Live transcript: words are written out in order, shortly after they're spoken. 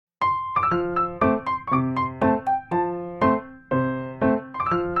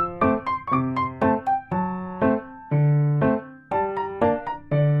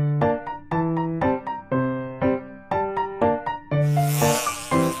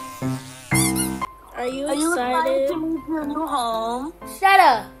a new home. Shut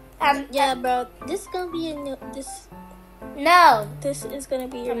up. Yeah, bro. This is gonna be a new. No. This is gonna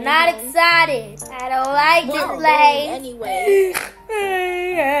be your. I'm not excited. I don't like this place. Anyway.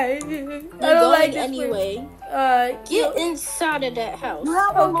 I don't like this anyway. Get inside of that house. You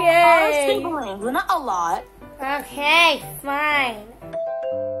have a lot of siblings, but not a lot. Okay, fine.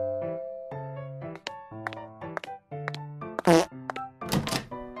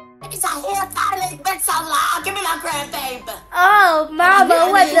 It's a hair toddler. That's so loud. Give me my grandbaby. Oh,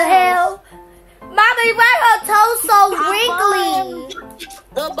 Mama, what the hell? Mama, why her toes so wrinkly?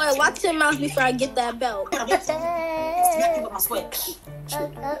 Little boy, watch your mouth before I get that belt. Smack you with my switch.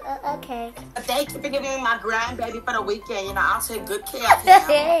 Okay. Thank you for giving me my grandbaby for the weekend. You know, I'll take good care of him.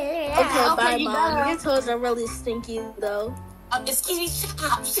 Okay, bye, you Mom. go. Your toes are really stinky, though. Excuse me, shut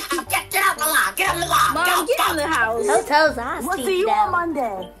up. Get out the line. Get out the line. Mom, get in the house. Her toes all We'll see stinky you on out.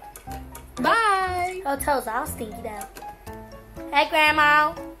 Monday. Bye. Her toes all stinky out. Hey,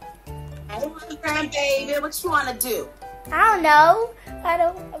 Grandma. Hey, my grandbaby, what you want to do? I don't know.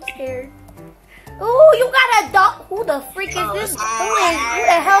 I'm scared. Ooh, you got a dog. Who the freak is this? Who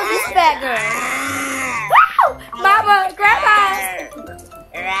the hell is this fat girl? Woo! Mama, Grandma.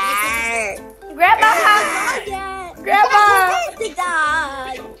 Grandma. Grandma. The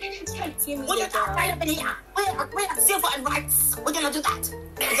dog. What you got right up in here? We're silver and rights. We're gonna do that.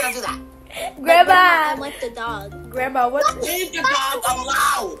 Grandma. I like the dog. Grandma, what? Leave the dog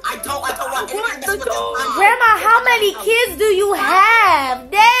alone. I don't want anyone to dog. Grandma, how many kids do you have?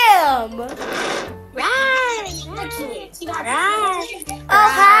 Damn. Right. Oh,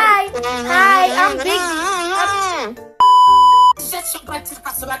 hi. Hi, I'm big. Shut your butt to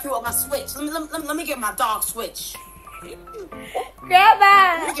the smack you with my switch. Let me get my dog switch.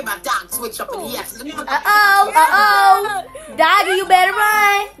 Grandma. Let me get my dog switch up in here. Uh-oh. Doggy, you better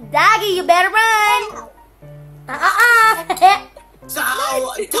run. Doggy, you better run. So,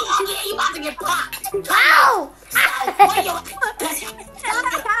 doggy, you about to get popped. Ow.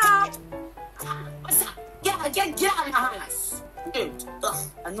 What's up? Get out of my house. Dude,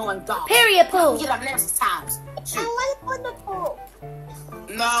 annoying dog. Period poo. Get up next times. I like the pool.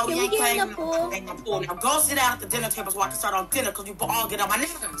 No, Can you we ain't get playing in the pool? Now go sit down at the dinner table so I can start on dinner because you all get on my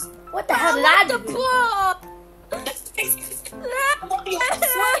nerves. What the hell did I do?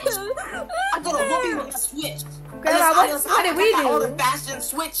 I'm gonna whoop you with my switch. Grandma, what did we do? Old fashioned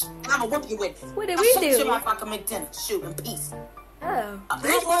switch, and I'm gonna whoop you with it. What did we do? Shut your mouth, I can make dinner. Shoot in peace. Oh.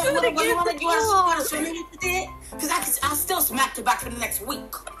 You want to show me what you did? Because I'll still smack you back for the next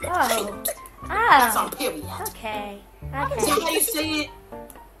week. Oh. That's on period. Okay. Is that how you say it?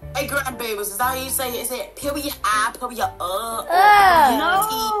 Hey, grandbabies, is that how you say it? Is it period I, period No,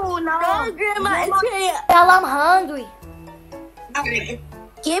 Grandma, it's period. Hell, I'm hungry.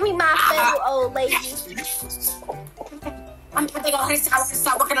 Give me my favorite old lady. I'm gonna go ahead and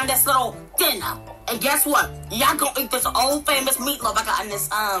start working on this little dinner. And guess what? Y'all gonna eat this old famous meatloaf I got in this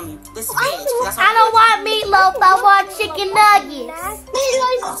fridge. I don't want meatloaf. I want chicken nuggets.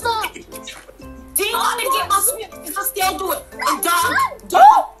 Do you want me to get my sweet? Because I still do it. And dog,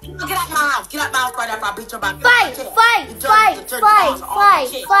 get out my house. Get out my house right after I beat your back. Fight.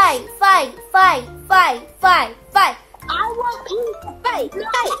 I want you to fight.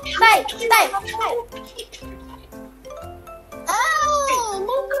 Oh,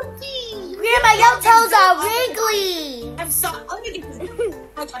 no cookie. Grandma, your toes are wrinkly. I'm sorry. Let me get this.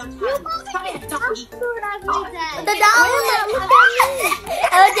 The dog.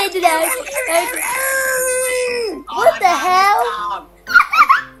 What the hell?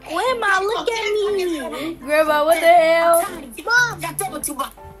 Grandma, look at me. Grandma, what the hell?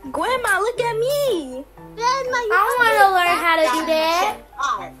 Grandma, look at me. I want to learn how to do that.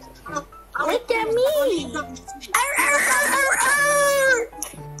 Look at me.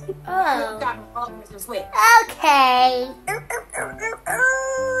 Oh. Okay.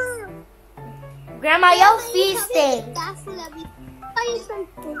 Grandma, your feet stink.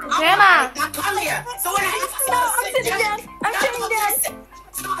 Grandma. Come here. So when I'm sitting down.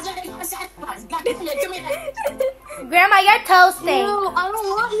 Grandma, your toes stink. No, I don't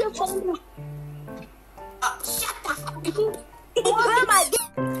want your phone. Shut the fuck up. Grandma,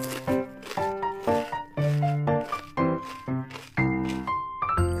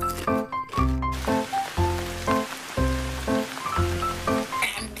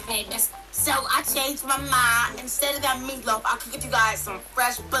 So I changed my mind. Instead of that meatloaf, I could get you guys some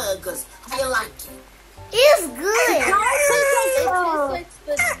fresh burgers. How you like it? It's good.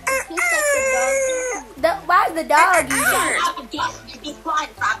 Why is the dog eating? Be quiet,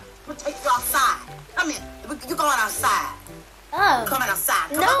 Rob. We'll take you outside. Come here. You going outside. Oh. Coming outside.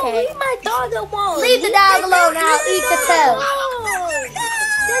 Come No, on. leave my dog alone. Leave the dog alone. I'll eat your toe.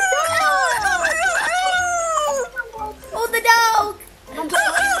 Oh, the dog.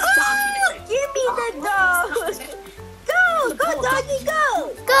 Give me the dog. Go, doggy,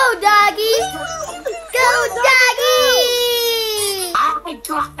 go. Go, doggy. Go, doggy.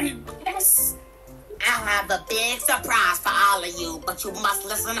 I have a big surprise for all of you, but you must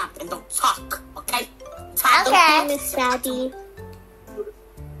listen up and don't talk, okay? Okay. Miss Daddy.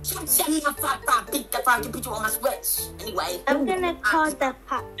 Shut the fuck up, beat the fuck, you put you on my switch. Anyway. I'm gonna call the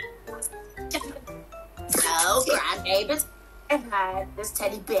pop. So, grandbabies, I've had this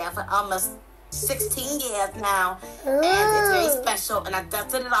teddy bear for almost 16 years now. And it's very special, and I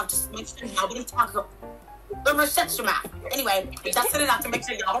dusted it off just to make sure nobody talks about it. Shut your mouth. Anyway, I dusted it off to make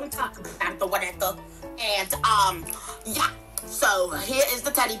sure y'all don't talk about it or whatever. And, yeah. So, here is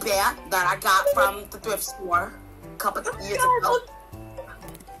the teddy bear that I got from the thrift store a couple of years ago.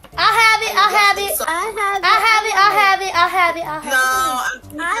 I'll have it. I'll have it. So, I'll have it. I'll have it. I'll have it. I'll have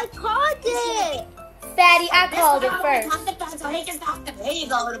it. no, I called it. Fatty, I called it first. Here you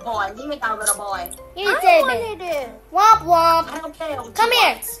go, little boy. Here you go, little boy. Here you I teddy bear. wanted it. Womp womp. I don't care. what Come you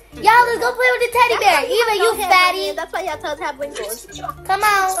here. want. Y'all, let's go play with the teddy bear. Even you, fatty. That's why y'all toes have wrinkles. Come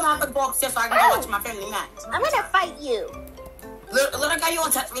on. Turn off the box just so I can go watch my family match. I'm gonna fight you. Little guy, you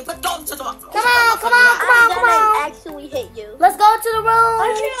want to touch me, but don't touch me. Come on, come on, come on, I'm come gonna on. actually hit you. Let's go to the room.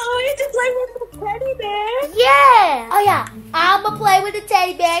 wait to play with the teddy bear. Yeah. Oh, yeah. I'm going to play with the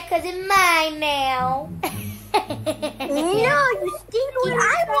teddy bear because it's mine now. No, you stinky.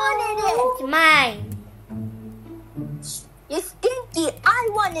 I wanted it. It's mine. You stinky. I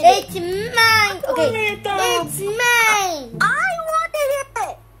wanted it. It's mine. Okay. It's mine. I wanted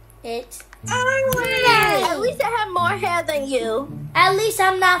it. It's At mine. least I have more hair than you. At least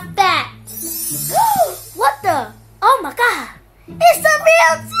I'm not fat. What the? Oh, my God. It's a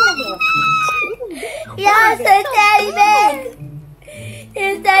real teddy. Yeah, it's a teddy bear.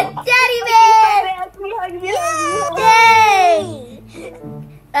 It's a teddy bear. Yay.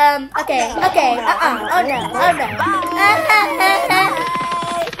 Okay. Oh, no.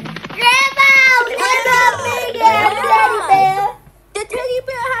 Grandma, where's the big ass teddy bear? The teddy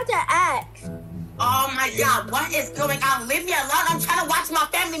bear had to act. Oh my God, what is going on? Leave me alone. I'm trying to watch my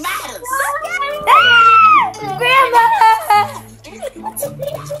family matters. Grandma.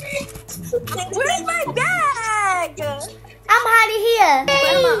 Where's my bag? I'm hiding here.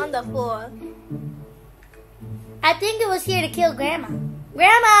 Grandma on the floor. I think it was here to kill Grandma.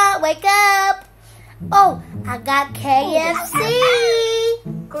 Grandma, wake up. Oh, I got KFC.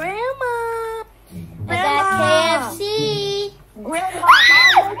 Grandma. I got KFC. Grandma.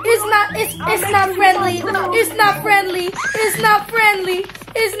 It's not friendly. It's not friendly. It's not friendly.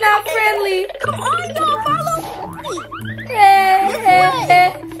 It's not friendly. Come on, y'all, follow me.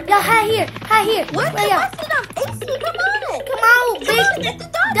 Y'all, hide here. What's Where y'all? up? AC, come on. Come on, big Get the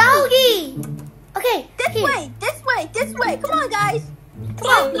doggy. doggy. Okay, This here. way. Come on, guys. Come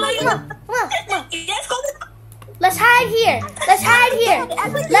on. Let's hide here. Let's hide here.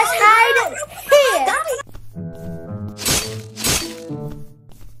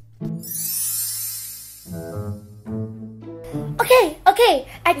 Okay.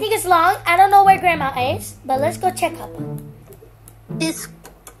 I think it's long. I don't know where Grandma is, but let's go check up. Let's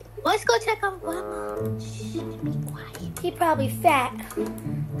go check on Grandma. Shh, be quiet. He probably fat.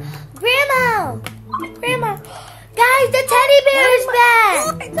 Grandma. Guys, the teddy bear is back.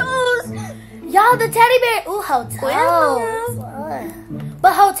 Y'all, the teddy bear. Ooh, her toes.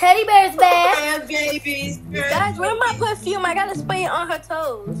 But her teddy bear is back. Hey, babies. Guys, where's my perfume? I gotta spray it on her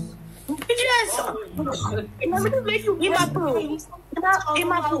toes.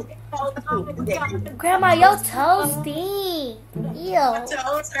 Grandma, your toes stink. Ew. My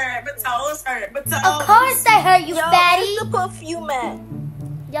toes hurt. Of course they hurt, you fatty. Where's the perfume at?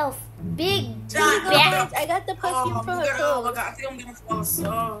 Yo, big Guys, I got the perfume for her toes. I think I'm gonna fall asleep.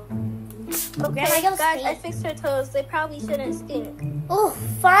 Grandma, your Guys, I stink. fixed her toes. They probably shouldn't stink. Oh,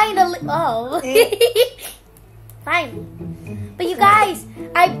 finally. Oh. Finally. But you guys,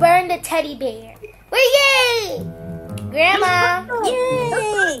 I burned the teddy bear. Yay! Grandma.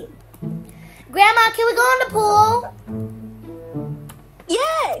 Yay! Grandma, can we go in the pool?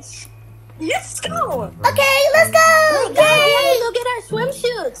 Yes! Let's go! Okay, let's go. Guys, we Yay! gotta go get our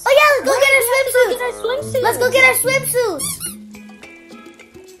swimsuits. Oh yeah, let's go get our swimsuits. Let's go get our swimsuits. Let's go get our swimsuits.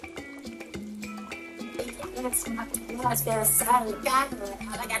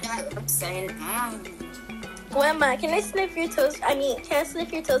 Grandma, can I sniff your toes? Can I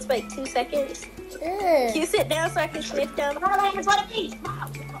sniff your toes for like 2 seconds? Can you sit down so I can sniff them?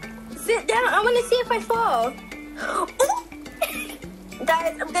 Sit down. I want to see if I fall.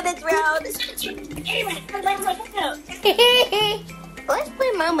 Guys, I'm gonna drown. Let's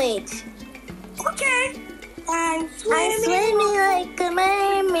play mermaids. Okay. I'm swimming like a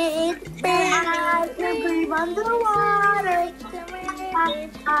mermaid. I can breathe underwater.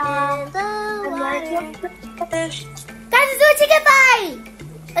 Guys, let's do a chicken fight.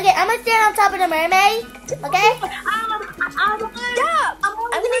 Okay, I'm gonna stand on top of the mermaid. Okay? Stop!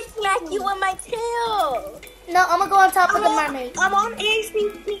 I'm gonna smack you on my tail. No, I'm gonna go on top of the mermaid. I'm on ACT.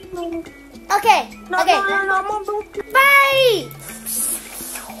 Okay. Okay. No, I'm on both. Fight!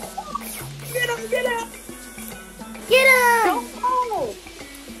 Get him, get him. Get him! Don't fall.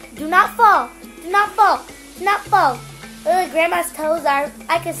 Do not fall. Do not fall. Do not fall. Ugh, Grandma's toes are.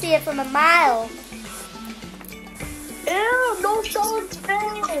 I can see it from a mile. Ew, don't show it.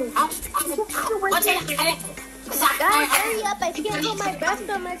 Guys, hurry up. I can't hold my breath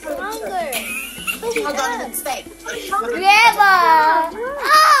so much longer. Hurry up. Grandma!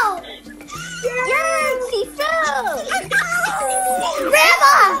 Oh! Yes, he fell.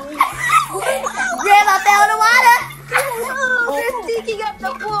 Grandma! Grandma fell in the water. Oh, they're sticking up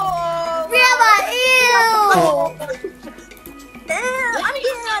the pool. Grandma, ew! I'm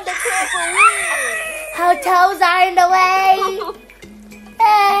getting on the trampoline. Her toes are in the way.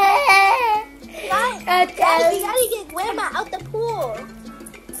 Guys, we gotta get Grandma out the pool.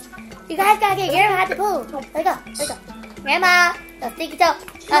 You guys gotta get Grandma out the pool. Let's go. Let's go. Grandma, the sticky toe.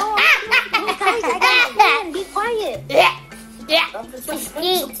 Guys, I gotta be quiet. Yeah.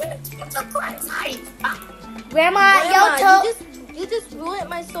 Grandma, your toe. You just ruined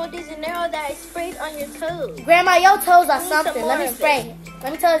my Sol de Janeiro that I sprayed on your toes. Grandma, your toes are something. Let me spray.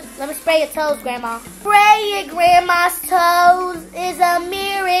 Let me spray your toes, Grandma. Spray it, Grandma's toes is a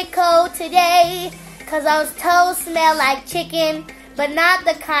miracle today. 'Cause those toes smell like chicken, but not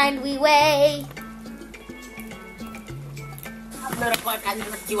the kind we weigh.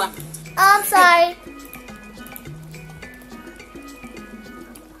 I'm sorry.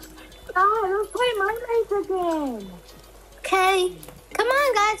 Oh, let's play mermaids again. Okay. Come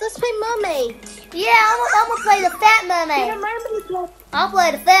on, guys. Let's play mermaids. Yeah, I'm gonna play the fat mermaid. I'll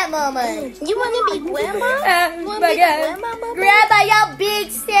play the fat mermaid. You want to be Grandma? You want to be Grandma, Mama? Grandma, y'all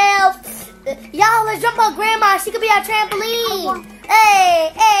big self. Y'all, let's jump on Grandma. She could be our trampoline.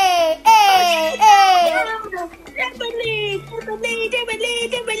 Hey, hey, hey, hey. Trampoline.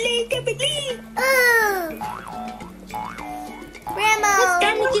 Grandma. This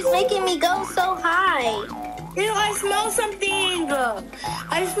stomach is making me go so high. Ew, I smell something.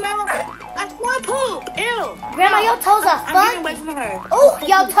 I smell poop. Ew. Grandma, your toes are I'm getting away funky. from her. Oh,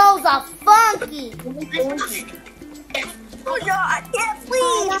 your toes are funky. Oh, no, I can't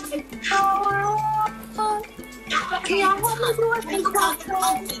breathe. Can y'all help me do it? I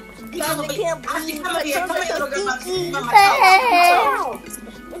can't breathe. My toes are so stinky. Hey.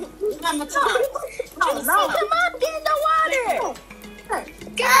 Come on, get in the water.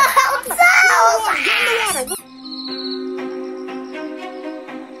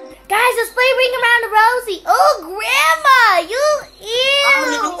 Guys, let's play Ring Around the Rosie. Oh, Grandma, you ew.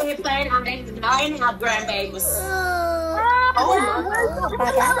 I ain't have grandbabies. Oh,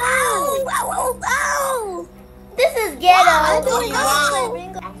 This is ghetto.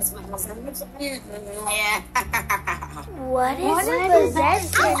 What is a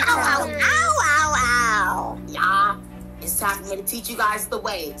possession? Yeah, it's time for me to teach you guys the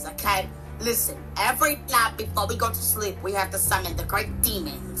ways, okay? Listen, every night before we go to sleep, we have to summon the great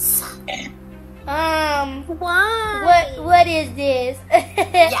demons. why? What is this?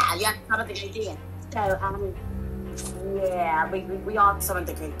 Yeah, you have to summon the great demons. So, yeah, we all summoned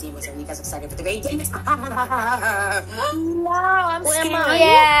the great demons. Are you guys excited for the great demons? No, I'm scared.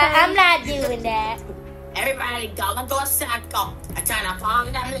 Yeah, I'm not doing that. Everybody go into a circle. I turn off all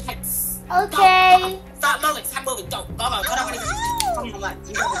the lights. Okay. Stop moving, Go. Hold on.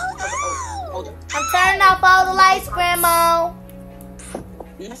 Hold on. I'm turning off all the lights, Grandma.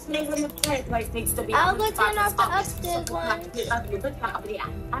 Let's make the place needs to be. I'll go turn off the upstairs one.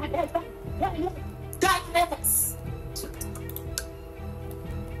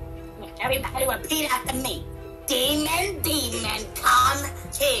 Everybody repeat after me. Demon, come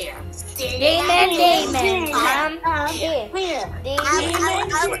here. Demon, come here.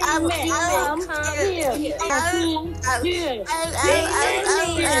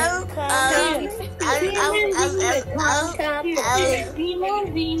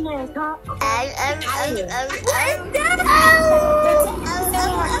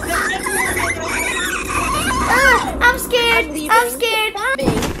 I'm scared.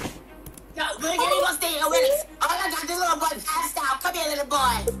 No, we're getting lost there already. Oh, I got this little boy passed out. Come here, little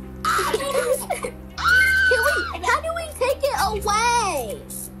boy. How do we take it away?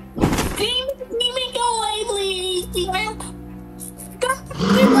 Demon, go away, please. Demon.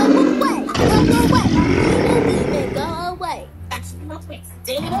 Go away.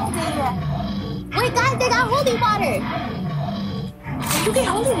 Demon. Wait, guys, they got holy water. You get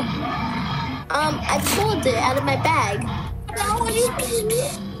holy water. I pulled it out of my bag. No, you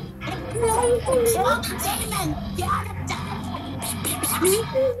Demon.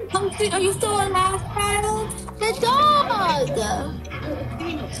 Are you still alive, child? The dog.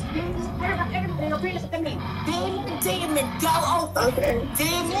 Demon, go over. Okay.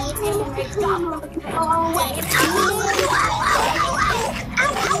 Demon, go away.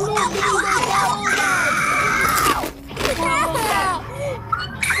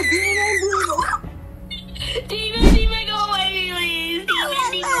 Demon, go away, please.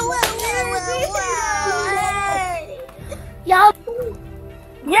 Y'all,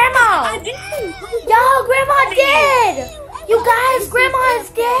 Grandma! Y'all, Grandma dead! You guys, Grandma is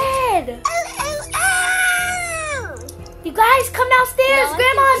dead! You guys, come downstairs!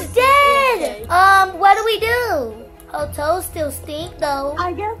 Grandma's dead! What do we do? Her toes still stink, though.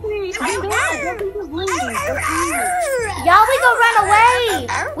 I guess we just leave. Y'all, we gonna run away!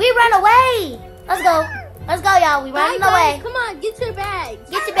 We run away! Let's go. Let's go, y'all. We running away. Come on, get your bag.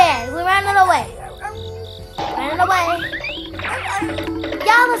 Get your bag. We're running away. Running away.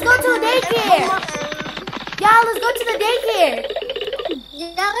 Y'all, let's go to the daycare. Y'all, let's go to the daycare.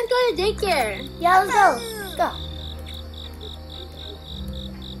 Yeah, let's go to daycare. Y'all, let's go. Let's go.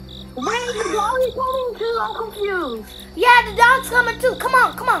 Where is the dog coming to? I'm confused. Yeah, the dog's coming too. Come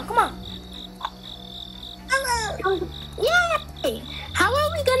on, come on, come on. Yay! How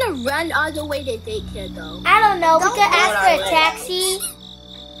are we gonna run all the way to daycare though? I don't know. We could ask for a taxi.